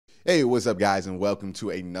Hey, what's up, guys, and welcome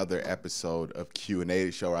to another episode of QnA,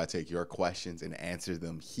 the show where I take your questions and answer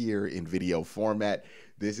them here in video format.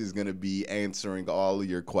 This is going to be answering all of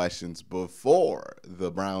your questions before the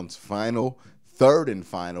Browns' third and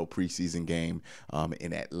final preseason game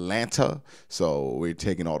in Atlanta. So we're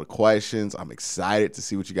taking all the questions. I'm excited to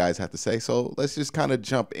see what you guys have to say. So let's just kind of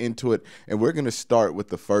jump into it. And we're going to start with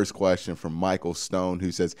the first question from Michael Stone,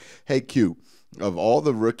 who says, "Hey, Q, of all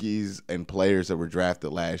the rookies and players that were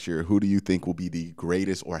drafted last year, who do you think will be the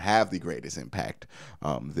greatest or have the greatest impact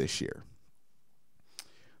this year?"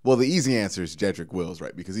 Well, the easy answer is Jedrick Wills,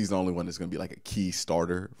 right? Because he's the only one that's going to be like a key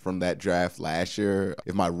starter from that draft last year.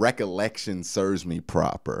 If my recollection serves me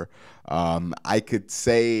proper, I could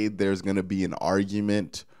say there's going to be an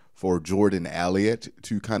argument for Jordan Elliott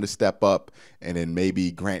to kind of step up, and then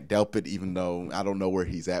maybe Grant Delpit, even though I don't know where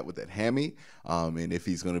he's at with that hammy, and if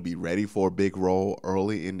he's going to be ready for a big role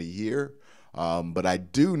early in the year. But I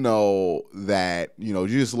do know that, you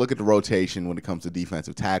just look at the rotation when it comes to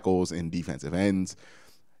defensive tackles and defensive ends.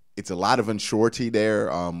 It's a lot of unsurety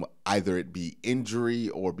there, either it be injury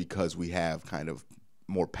or because we have kind of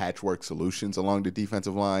more patchwork solutions along the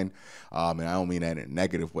defensive line. And I don't mean that in a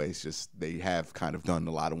negative way. It's just they have kind of done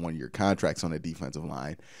a lot of one-year contracts on the defensive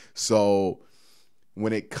line. So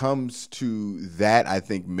when it comes to that, I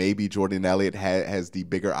think maybe Jordan Elliott has the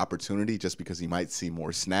bigger opportunity just because he might see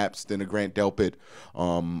more snaps than a Grant Delpit,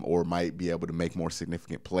 or might be able to make more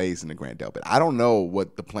significant plays than a Grant Delpit. I don't know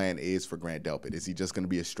what the plan is for Grant Delpit. Is he just going to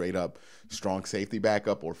be a straight-up strong safety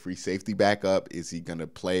backup or free safety backup? Is he going to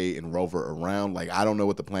play and rover around? I don't know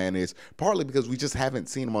what the plan is, partly because we just haven't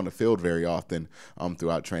seen him on the field very often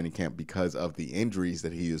throughout training camp because of the injuries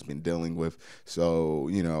that he has been dealing with. So,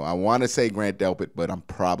 I want to say Grant Delpit, but I'm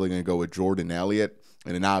probably going to go with Jordan Elliott.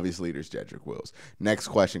 And then obviously there's Jedrick Wills. Next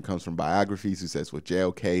question comes from Biographies, who says, with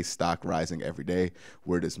JOK stock rising every day,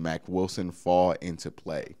 where does Mack Wilson fall into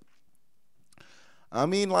play? I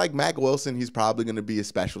mean, like Mack Wilson, he's probably going to be a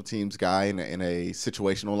special teams guy and a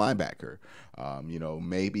situational linebacker.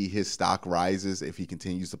 Maybe his stock rises if he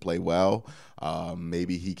continues to play well.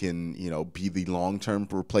 Maybe he can, be the long-term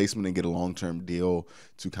replacement and get a long-term deal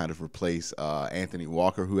to kind of replace Anthony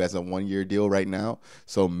Walker, who has a one-year deal right now.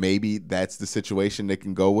 So maybe that's the situation they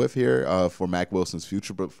can go with here for Mack Wilson's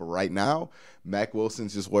future. But for right now, Mack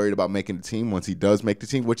Wilson's just worried about making the team. Once he does make the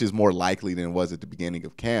team, which is more likely than it was at the beginning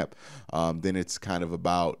of camp, then it's kind of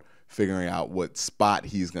about figuring out what spot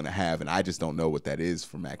he's going to have, and I just don't know what that is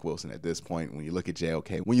for Mack Wilson at this point. When you look at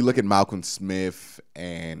JOK, when you look at Malcolm Smith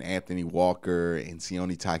and Anthony Walker and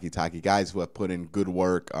Sione Takitaki, guys who have put in good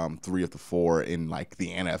work, 3 of the 4 in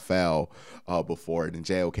the NFL before, and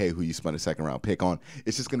JOK, who you spent a second-round pick on,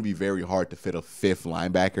 it's just going to be very hard to fit a 5th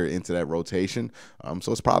linebacker into that rotation,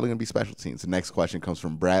 so it's probably going to be special teams. The next question comes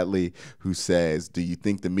from Bradley, who says, do you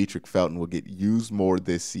think DEMETRIC Felton will get used more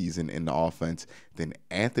this season in the offense than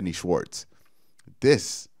Anthony Schwartz?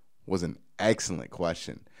 This was an excellent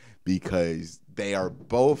question because they are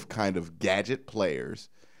both kind of gadget players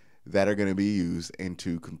that are going to be used in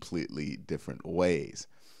 2 completely different ways.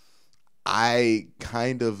 I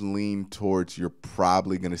kind of lean towards you're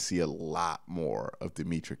probably going to see a lot more of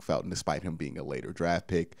DEMETRIC Felton despite him being a later draft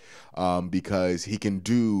pick, because he can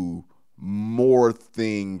do more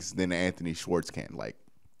things than Anthony Schwartz can.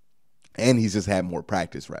 And he's just had more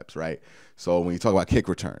practice reps, right? So when you talk about kick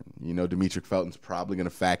return, DEMETRIC Felton's probably going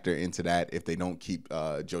to factor into that if they don't keep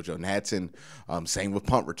JoJo Natson. Same with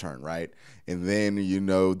punt return, right? And then,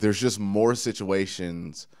 there's just more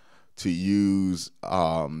situations to use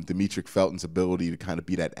DEMETRIC Felton's ability to kind of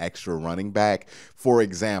be that extra running back. For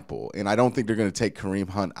example, and I don't think they're going to take Kareem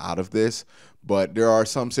Hunt out of this, but there are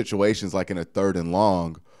some situations like in a 3rd and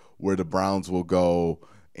long where the Browns will go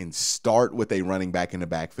and start with a running back in the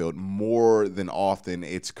backfield. More than often,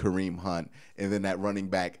 it's Kareem Hunt, and then that running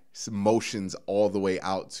back motions all the way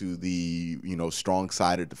out to the strong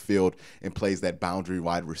side of the field and plays that boundary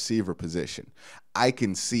wide receiver position. I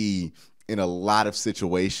can see in a lot of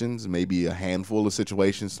situations, maybe a handful of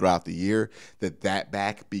situations throughout the year, that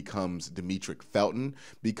back becomes DEMETRIC Felton,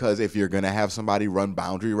 because if you're going to have somebody run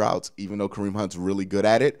boundary routes, even though Kareem Hunt's really good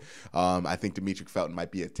at it, I think DEMETRIC Felton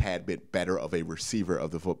might be a tad bit better of a receiver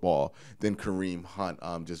of the football than Kareem Hunt,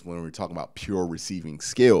 just when we're talking about pure receiving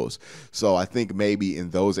skills. So I think maybe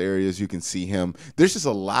in those areas you can see him. There's just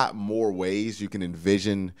a lot more ways you can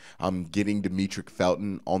envision getting DEMETRIC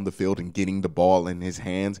Felton on the field and getting the ball in his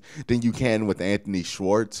hands than you can with Anthony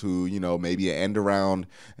Schwartz, who, maybe an end around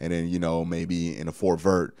and then, maybe in a 4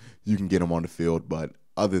 vert, you can get him on the field. But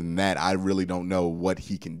other than that, I really don't know what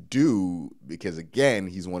he can do because, again,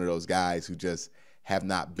 he's one of those guys who just have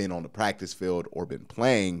not been on the practice field or been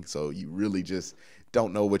playing. So you really just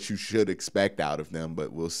don't know what you should expect out of them,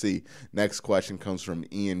 but we'll see. Next question comes from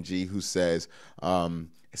Ian G, who says,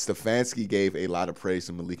 Stefanski gave a lot of praise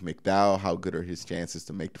to Malik McDowell. How good are his chances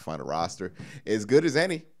to make the final roster? As good as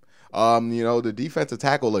any. The defensive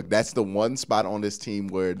tackle, look, that's the one spot on this team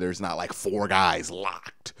where there's not like 4 guys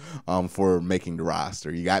locked for making the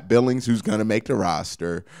roster. You got Billings, who's going to make the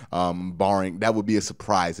roster, barring that would be a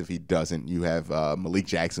surprise if he doesn't. You have Malik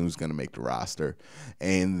Jackson, who's going to make the roster.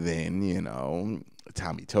 And then,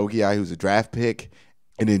 Tommy Togiai, who's a draft pick.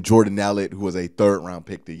 And then Jordan Elliott, who was a 3rd-round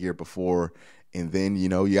pick the year before. And then,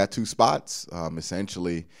 you got 2 spots,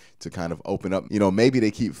 essentially, to kind of open up. Maybe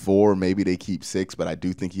they keep 4, maybe they keep 6, but I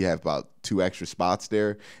do think you have about 2 extra spots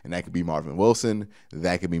there. And that could be Marvin Wilson.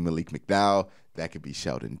 That could be Malik McDowell. That could be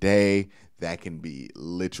Sheldon Day. That can be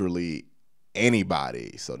literally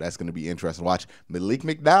anybody. So that's going to be interesting to watch. Malik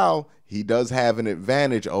McDowell, he does have an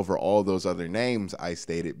advantage over all those other names I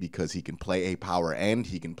stated because he can play a power end,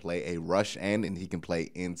 he can play a rush end, and he can play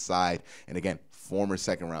inside. And again, former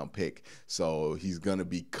 2nd-round pick. So he's going to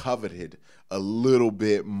be coveted a little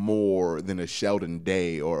bit more than a Sheldon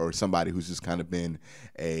Day or somebody who's just kind of been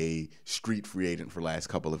a street free agent for the last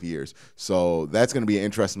couple of years. So that's going to be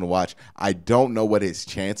interesting to watch. I don't know what his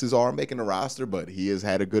chances are making the roster, but he has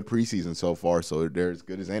had a good preseason so far, so they're as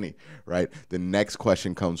good as any, right? The next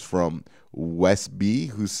question comes from Wes B,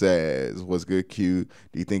 who says, "What's good, Q?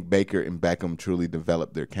 Do you think Baker and Beckham truly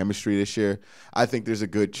developed their chemistry this year?" I think there's a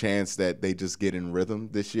good chance that they just get in rhythm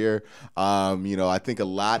this year. I think a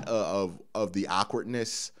lot of the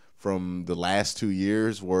awkwardness from the last 2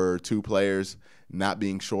 years were 2 players not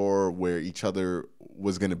being sure where each other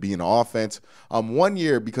was going to be in the offense. 1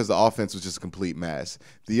 year because the offense was just a complete mess.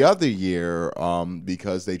 The other year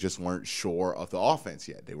because they just weren't sure of the offense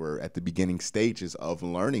yet. They were at the beginning stages of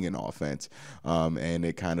learning an offense, and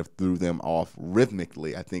it kind of threw them off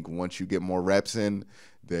rhythmically. I think once you get more reps in,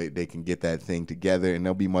 they can get that thing together, and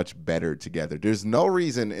they'll be much better together. There's no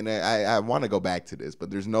reason, and I want to go back to this, but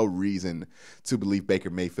there's no reason to believe Baker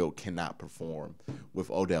Mayfield cannot perform with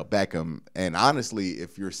Odell Beckham. And honestly,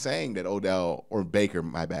 if you're saying that Odell, or Baker,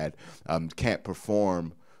 my bad, can't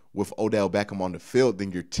perform with Odell Beckham on the field,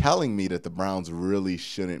 then you're telling me that the Browns really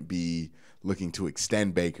shouldn't be looking to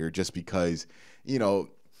extend Baker just because,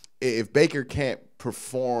 if Baker can't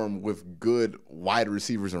perform with good wide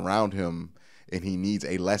receivers around him, and he needs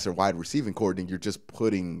a lesser wide receiving core, then you're just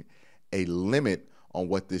putting a limit on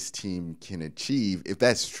what this team can achieve, if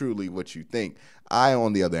that's truly what you think. I,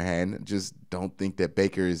 on the other hand, just don't think that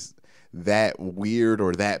Baker is that weird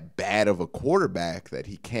or that bad of a quarterback that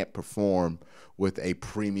he can't perform with a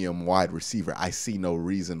premium wide receiver. I see no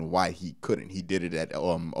reason why he couldn't. He did it at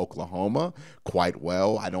Oklahoma quite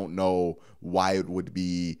well. I don't know why it would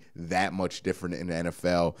be that much different in the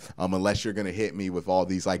NFL, unless you're going to hit me with all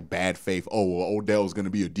these like bad faith, Odell's going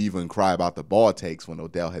to be a diva and cry about the ball takes, when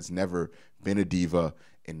Odell has never been a diva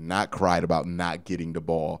and not cried about not getting the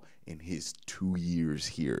ball in his 2 years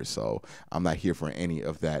here. So I'm not here for any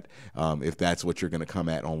of that, if that's what you're going to come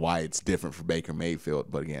at on why it's different for Baker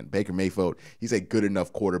Mayfield. But again, Baker Mayfield, he's a good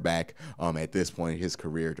enough quarterback at this point in his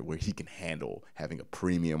career to where he can handle having a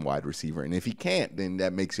premium wide receiver. And if he can't, then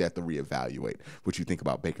that makes you have to reevaluate what you think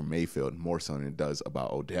about Baker Mayfield more so than it does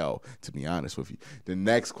about Odell, to be honest with you. The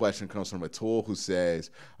next question comes from Atul, who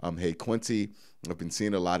says, hey, Quincy, I've been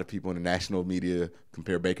seeing a lot of people in the national media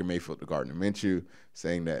compare Baker Mayfield to Gardner Minshew,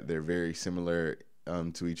 saying that they're very similar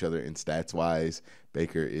to each other in stats-wise.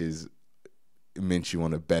 Baker is Minshew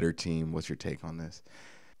on a better team. What's your take on this?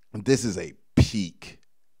 This is a peak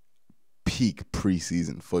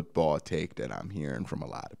preseason football take that I'm hearing from a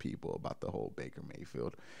lot of people about the whole Baker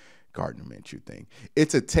Mayfield Gardner Minshew thing.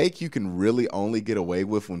 It's a take you can really only get away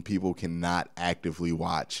with when people cannot actively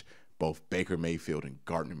watch both Baker Mayfield and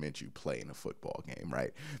Gardner Minshew play in a football game, right?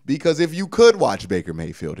 Because if you could watch Baker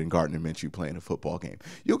Mayfield and Gardner Minshew play in a football game,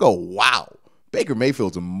 you'll go, wow, Baker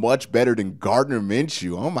Mayfield's much better than Gardner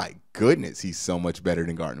Minshew. Oh my goodness, he's so much better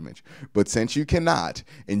than Gardner Minshew. But since you cannot,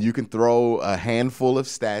 and you can throw a handful of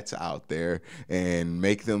stats out there and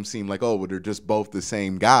make them seem like, oh, well, they're just both the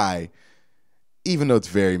same guy, even though it's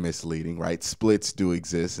very misleading, right? Splits do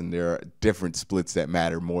exist, and there are different splits that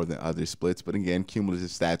matter more than other splits. But again, cumulative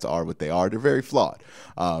stats are what they are. They're very flawed.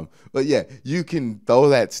 But yeah, you can throw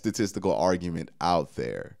that statistical argument out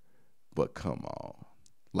there, but come on.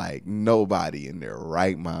 Like, nobody in their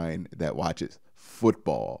right mind that watches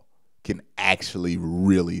football can actually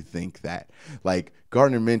really think that. Like,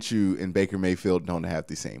 Gardner Minshew and Baker Mayfield don't have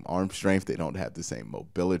the same arm strength. They don't have the same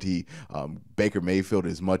mobility. Baker Mayfield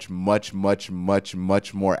is much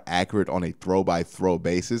more accurate on a throw-by-throw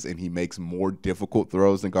basis, and he makes more difficult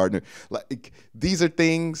throws than Gardner. Like, these are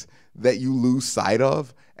things that you lose sight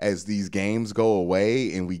of as these games go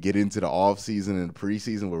away and we get into the offseason and the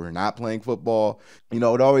preseason where we're not playing football. It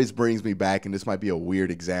always brings me back, and this might be a weird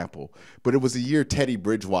example, but it was the year Teddy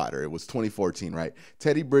Bridgewater, it was 2014, right?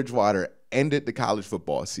 Teddy Bridgewater ended the college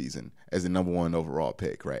football season as the #1 overall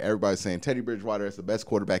pick, right? Everybody's saying Teddy Bridgewater is the best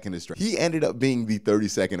quarterback in history. He ended up being the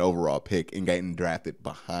 32nd overall pick and getting drafted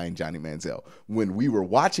behind Johnny Manziel. When we were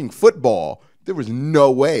watching football, there was no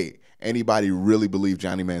way anybody really believed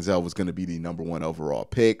Johnny Manziel was going to be the #1 overall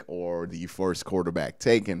pick or the first quarterback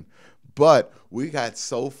taken. But we got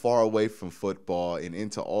so far away from football and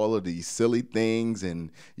into all of these silly things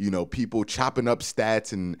and, people chopping up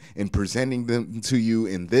stats and presenting them to you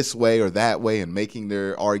in this way or that way and making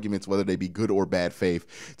their arguments, whether they be good or bad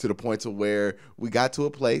faith, to the point to where we got to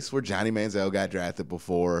a place where Johnny Manziel got drafted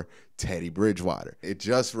before Teddy Bridgewater. It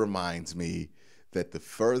just reminds me that the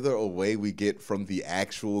further away we get from the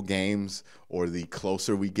actual games or the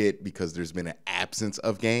closer we get because there's been an absence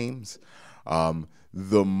of games,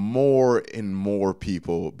 the more and more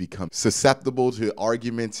people become susceptible to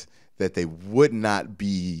arguments that they would not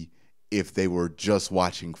be if they were just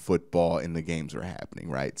watching football and the games were happening,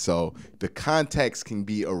 right? So the context can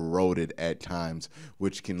be eroded at times,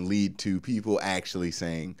 which can lead to people actually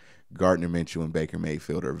saying Gardner Minshew and Baker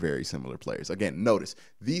Mayfield are very similar players. Again, notice,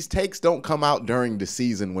 these takes don't come out during the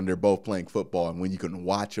season when they're both playing football and when you can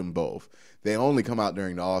watch them both. They only come out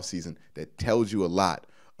during the offseason. That tells you a lot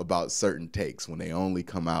about certain takes when they only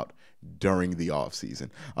come out during the offseason.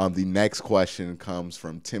 The next question comes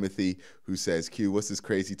from Timothy, who says, Q, what's this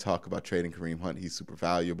crazy talk about trading Kareem Hunt? He's super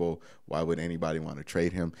valuable. Why would anybody want to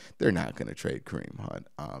trade him? They're not going to trade Kareem Hunt.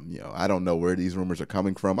 I don't know where these rumors are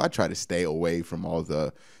coming from. I try to stay away from all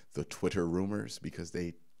the Twitter rumors because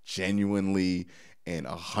they genuinely and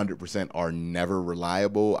 100% are never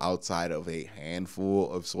reliable outside of a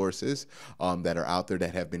handful of sources that are out there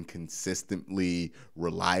that have been consistently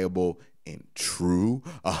reliable and true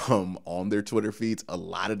on their Twitter feeds. A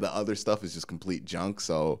lot of the other stuff is just complete junk.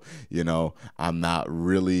 So, I'm not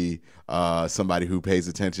really somebody who pays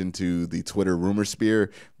attention to the Twitter rumor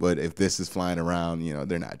sphere. But if this is flying around,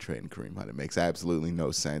 they're not trading Kareem Hunt. It makes absolutely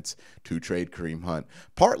no sense to trade Kareem Hunt.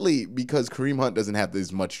 Partly because Kareem Hunt doesn't have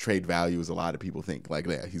as much trade value as a lot of people think. Like,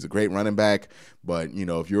 yeah, he's a great running back, but,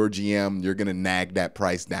 if you're a GM, you're going to nag that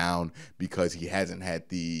price down because he hasn't had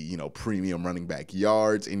the, premium running back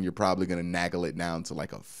yards, and you're probably going to naggle it down to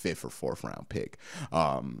like a 5th or 4th round pick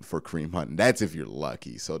for Kareem Hunt. And that's if you're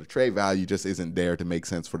lucky. So the trade value just isn't there to make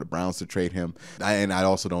sense for the Browns to trade him. And I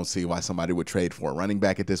also don't see why somebody would trade for a running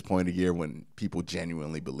back at this point of year when people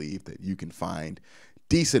genuinely believe that you can find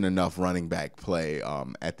decent enough running back play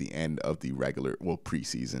at the end of the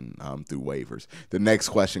preseason through waivers. The next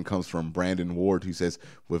question comes from Brandon Ward, who says,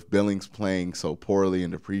 with Billings playing so poorly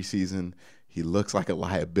in the preseason, he looks like a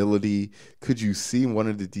liability. Could you see one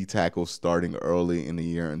of the D tackles starting early in the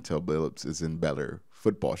year until Billups is in better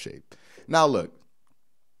football shape? Now, look,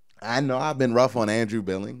 I know I've been rough on Andrew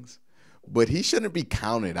Billings, but he shouldn't be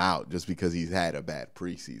counted out just because he's had a bad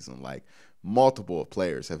preseason. Like, multiple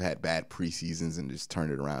players have had bad preseasons and just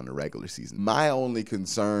turned it around in the regular season. My only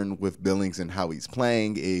concern with Billings and how he's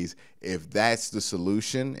playing is if that's the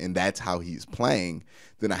solution and that's how he's playing,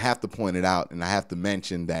 then I have to point it out and I have to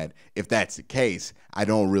mention that if that's the case, I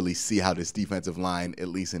don't really see how this defensive line, at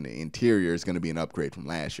least in the interior, is going to be an upgrade from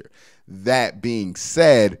last year. That being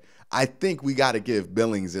said, I think we got to give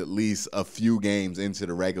Billings at least a few games into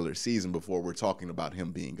the regular season before we're talking about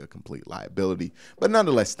him being a complete liability. But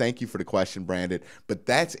nonetheless, thank you for the question, Brandon. But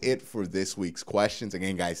that's it for this week's questions.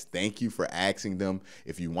 Again, guys, thank you for asking them.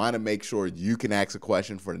 If you want to make sure you can ask a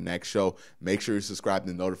question for the next show, make sure you're subscribed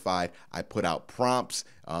and notified. I put out prompts.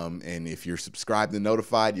 And if you're subscribed and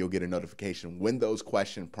notified, you'll get a notification when those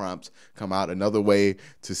question prompts come out. Another way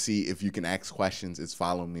to see if you can ask questions is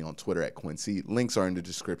follow me on Twitter at Quincy. Links are in the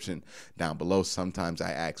description down below. Sometimes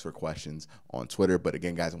I ask for questions on Twitter. But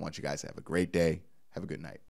again, guys, I want you guys to have a great day. Have a good night.